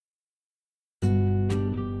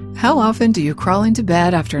How often do you crawl into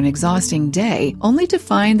bed after an exhausting day only to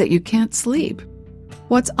find that you can't sleep?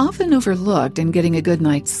 What's often overlooked in getting a good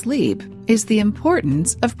night's sleep is the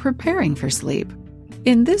importance of preparing for sleep.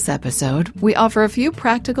 In this episode, we offer a few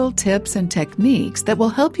practical tips and techniques that will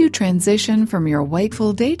help you transition from your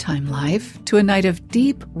wakeful daytime life to a night of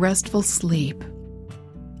deep, restful sleep.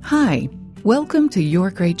 Hi, welcome to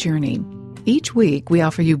Your Great Journey. Each week, we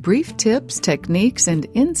offer you brief tips, techniques, and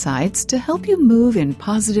insights to help you move in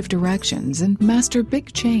positive directions and master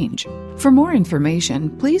big change. For more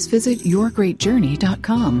information, please visit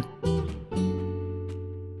yourgreatjourney.com.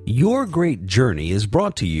 Your Great Journey is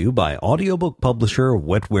brought to you by audiobook publisher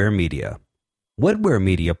Wetware Media. Wetware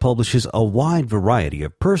Media publishes a wide variety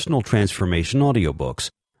of personal transformation audiobooks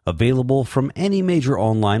available from any major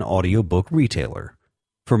online audiobook retailer.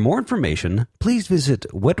 For more information, please visit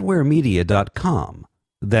wetwaremedia.com.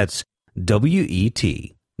 That's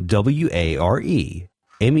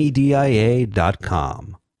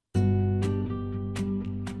WETWAREMEDIA.com.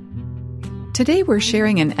 Today we're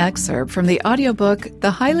sharing an excerpt from the audiobook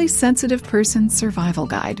The Highly Sensitive Person's Survival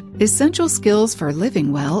Guide, Essential Skills for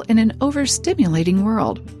Living Well in an Overstimulating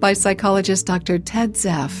World by psychologist Dr. Ted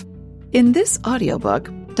Zeff. In this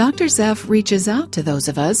audiobook, Dr. Zeff reaches out to those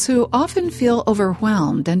of us who often feel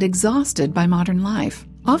overwhelmed and exhausted by modern life,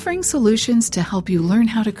 offering solutions to help you learn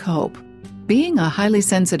how to cope. Being a highly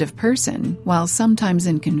sensitive person, while sometimes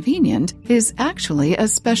inconvenient, is actually a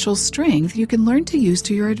special strength you can learn to use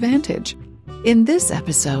to your advantage. In this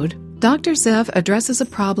episode, Dr. Zeff addresses a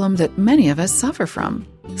problem that many of us suffer from: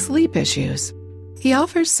 sleep issues. He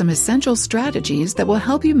offers some essential strategies that will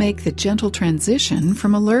help you make the gentle transition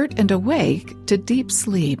from alert and awake to deep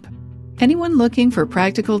sleep. Anyone looking for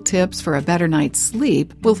practical tips for a better night's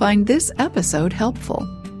sleep will find this episode helpful.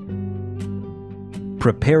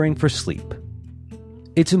 Preparing for sleep.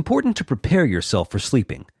 It's important to prepare yourself for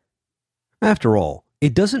sleeping. After all,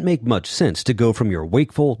 it doesn't make much sense to go from your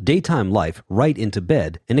wakeful, daytime life right into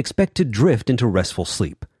bed and expect to drift into restful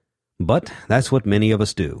sleep. But that's what many of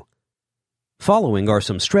us do. Following are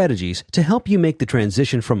some strategies to help you make the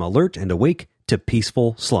transition from alert and awake to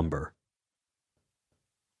peaceful slumber.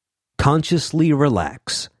 Consciously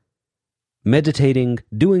relax. Meditating,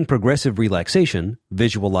 doing progressive relaxation,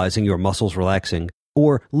 visualizing your muscles relaxing,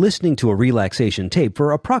 or listening to a relaxation tape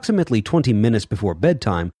for approximately 20 minutes before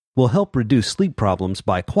bedtime will help reduce sleep problems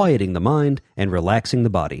by quieting the mind and relaxing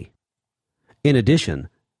the body. In addition,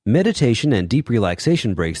 meditation and deep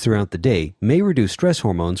relaxation breaks throughout the day may reduce stress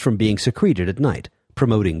hormones from being secreted at night,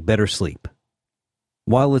 promoting better sleep.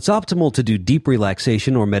 While it's optimal to do deep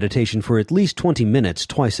relaxation or meditation for at least 20 minutes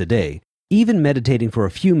twice a day, even meditating for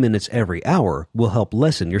a few minutes every hour will help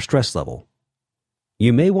lessen your stress level.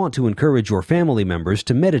 You may want to encourage your family members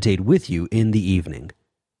to meditate with you in the evening.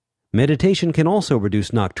 Meditation can also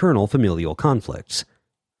reduce nocturnal familial conflicts.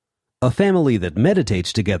 A family that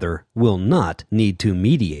meditates together will not need to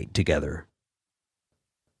mediate together.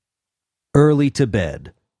 Early to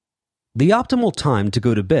bed. The optimal time to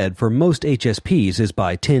go to bed for most HSPs is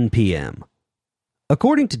by 10 p.m.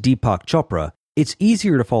 According to Deepak Chopra, it's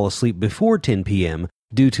easier to fall asleep before 10 p.m.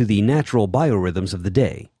 due to the natural biorhythms of the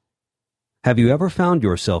day. Have you ever found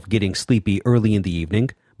yourself getting sleepy early in the evening,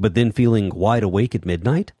 but then feeling wide awake at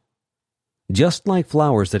midnight? Just like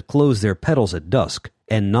flowers that close their petals at dusk,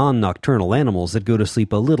 and non-nocturnal animals that go to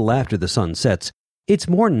sleep a little after the sun sets, it's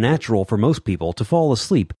more natural for most people to fall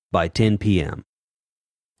asleep by 10 p.m.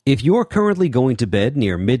 If you're currently going to bed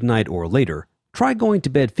near midnight or later, try going to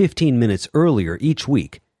bed 15 minutes earlier each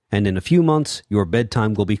week, and in a few months, your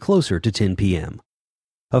bedtime will be closer to 10 p.m.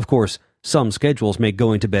 Of course, some schedules make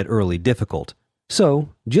going to bed early difficult, so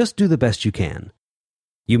just do the best you can.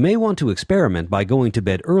 You may want to experiment by going to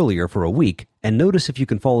bed earlier for a week and notice if you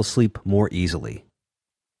can fall asleep more easily.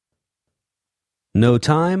 No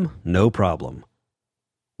time, no problem.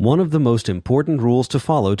 One of the most important rules to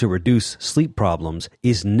follow to reduce sleep problems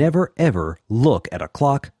is never ever look at a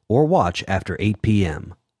clock or watch after 8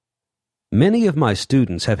 p.m. Many of my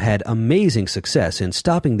students have had amazing success in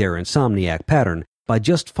stopping their insomniac pattern by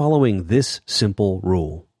just following this simple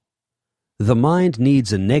rule. The mind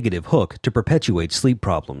needs a negative hook to perpetuate sleep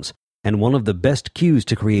problems, and one of the best cues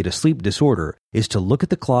to create a sleep disorder is to look at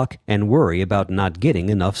the clock and worry about not getting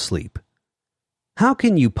enough sleep. How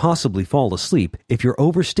can you possibly fall asleep if you're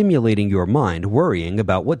overstimulating your mind worrying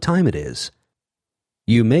about what time it is?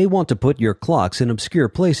 You may want to put your clocks in obscure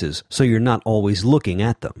places so you're not always looking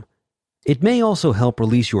at them. It may also help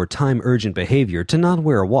release your time-urgent behavior to not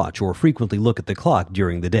wear a watch or frequently look at the clock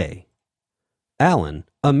during the day. Alan,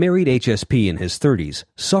 a married HSP in his 30s,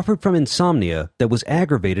 suffered from insomnia that was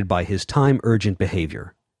aggravated by his time-urgent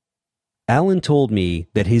behavior. Alan told me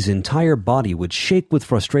that his entire body would shake with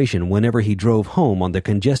frustration whenever he drove home on the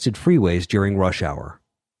congested freeways during rush hour.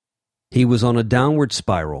 He was on a downward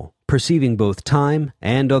spiral, perceiving both time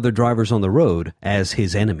and other drivers on the road as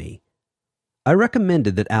his enemy. I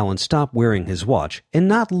recommended that Alan stop wearing his watch and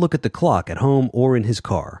not look at the clock at home or in his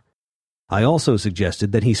car. I also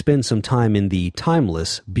suggested that he spend some time in the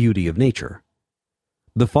timeless beauty of nature.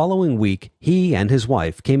 The following week, he and his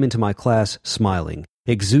wife came into my class smiling,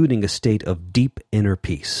 exuding a state of deep inner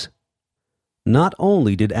peace. Not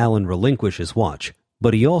only did Alan relinquish his watch,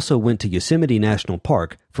 but he also went to Yosemite National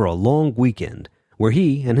Park for a long weekend, where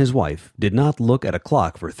he and his wife did not look at a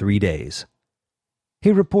clock for 3 days.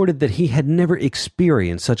 He reported that he had never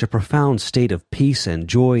experienced such a profound state of peace and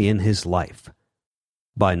joy in his life.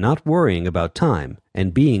 By not worrying about time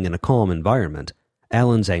and being in a calm environment,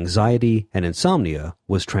 Alan's anxiety and insomnia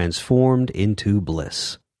was transformed into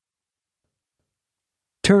bliss.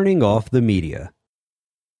 Turning off the media.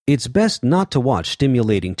 It's best not to watch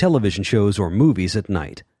stimulating television shows or movies at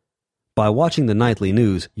night. By watching the nightly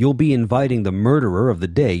news, you'll be inviting the murderer of the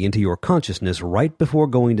day into your consciousness right before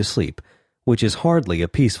going to sleep, which is hardly a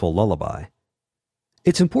peaceful lullaby.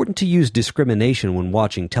 It's important to use discrimination when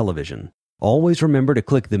watching television. Always remember to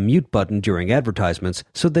click the mute button during advertisements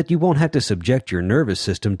so that you won't have to subject your nervous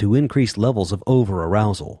system to increased levels of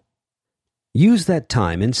over-arousal. Use that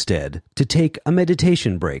time instead to take a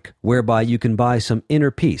meditation break whereby you can buy some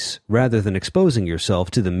inner peace rather than exposing yourself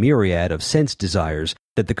to the myriad of sense desires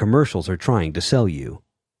that the commercials are trying to sell you.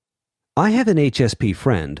 I have an HSP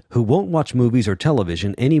friend who won't watch movies or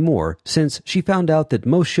television anymore since she found out that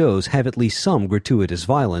most shows have at least some gratuitous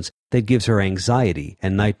violence that gives her anxiety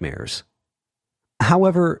and nightmares.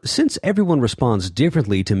 However, since everyone responds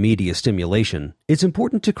differently to media stimulation, it's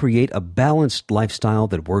important to create a balanced lifestyle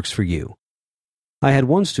that works for you. I had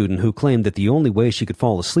one student who claimed that the only way she could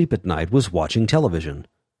fall asleep at night was watching television.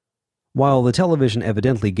 While the television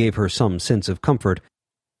evidently gave her some sense of comfort,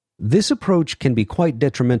 this approach can be quite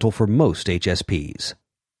detrimental for most HSPs.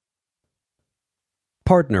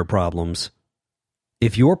 Partner problems.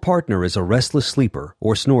 If your partner is a restless sleeper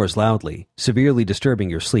or snores loudly, severely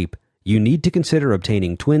disturbing your sleep, you need to consider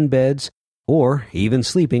obtaining twin beds or even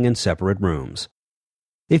sleeping in separate rooms.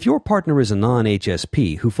 If your partner is a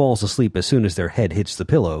non-HSP who falls asleep as soon as their head hits the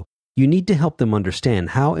pillow, you need to help them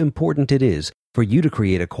understand how important it is for you to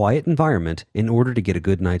create a quiet environment in order to get a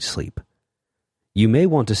good night's sleep. You may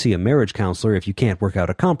want to see a marriage counselor if you can't work out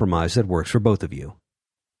a compromise that works for both of you.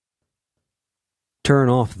 Turn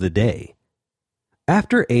off the day.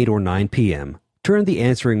 After 8 or 9 p.m., turn the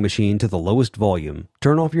answering machine to the lowest volume,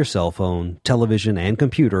 turn off your cell phone, television, and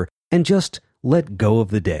computer, and just let go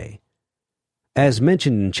of the day. As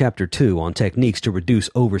mentioned in Chapter 2 on techniques to reduce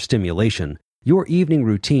overstimulation, your evening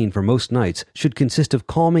routine for most nights should consist of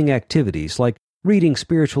calming activities like reading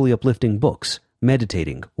spiritually uplifting books,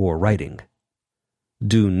 meditating, or writing.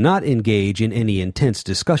 Do not engage in any intense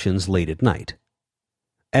discussions late at night.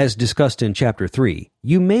 As discussed in Chapter 3,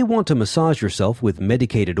 you may want to massage yourself with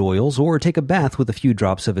medicated oils or take a bath with a few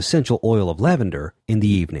drops of essential oil of lavender in the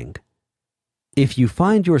evening. If you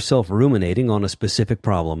find yourself ruminating on a specific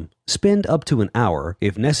problem, spend up to an hour,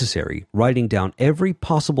 if necessary, writing down every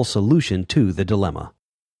possible solution to the dilemma.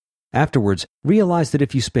 Afterwards, realize that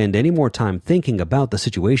if you spend any more time thinking about the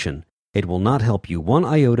situation, it will not help you one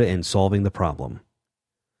iota in solving the problem.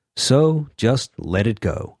 So, just let it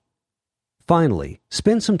go. Finally,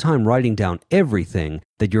 spend some time writing down everything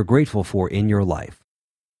that you're grateful for in your life.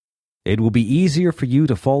 It will be easier for you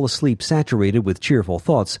to fall asleep saturated with cheerful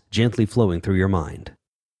thoughts gently flowing through your mind.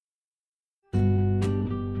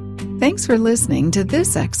 Thanks for listening to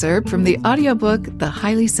this excerpt from the audiobook The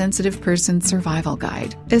Highly Sensitive Person Survival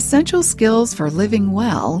Guide: Essential Skills for Living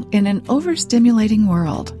Well in an Overstimulating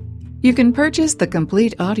World. You can purchase the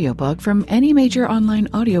complete audiobook from any major online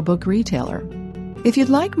audiobook retailer. If you'd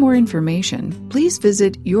like more information, please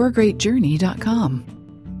visit yourgreatjourney.com.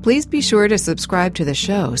 Please be sure to subscribe to the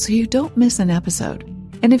show so you don't miss an episode.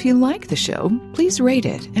 And if you like the show, please rate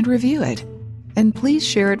it and review it. And please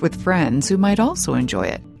share it with friends who might also enjoy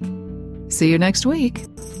it. See you next week.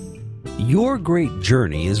 Your Great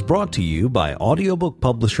Journey is brought to you by audiobook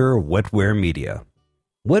publisher Wetware Media.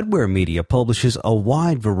 Wetware Media publishes a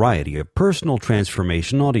wide variety of personal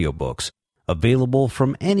transformation audiobooks available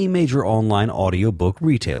from any major online audiobook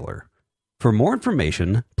retailer. For more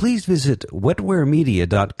information, please visit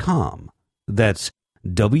wetwaremedia.com. That's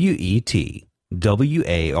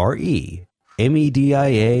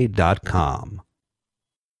WETWAREMEDIA.com.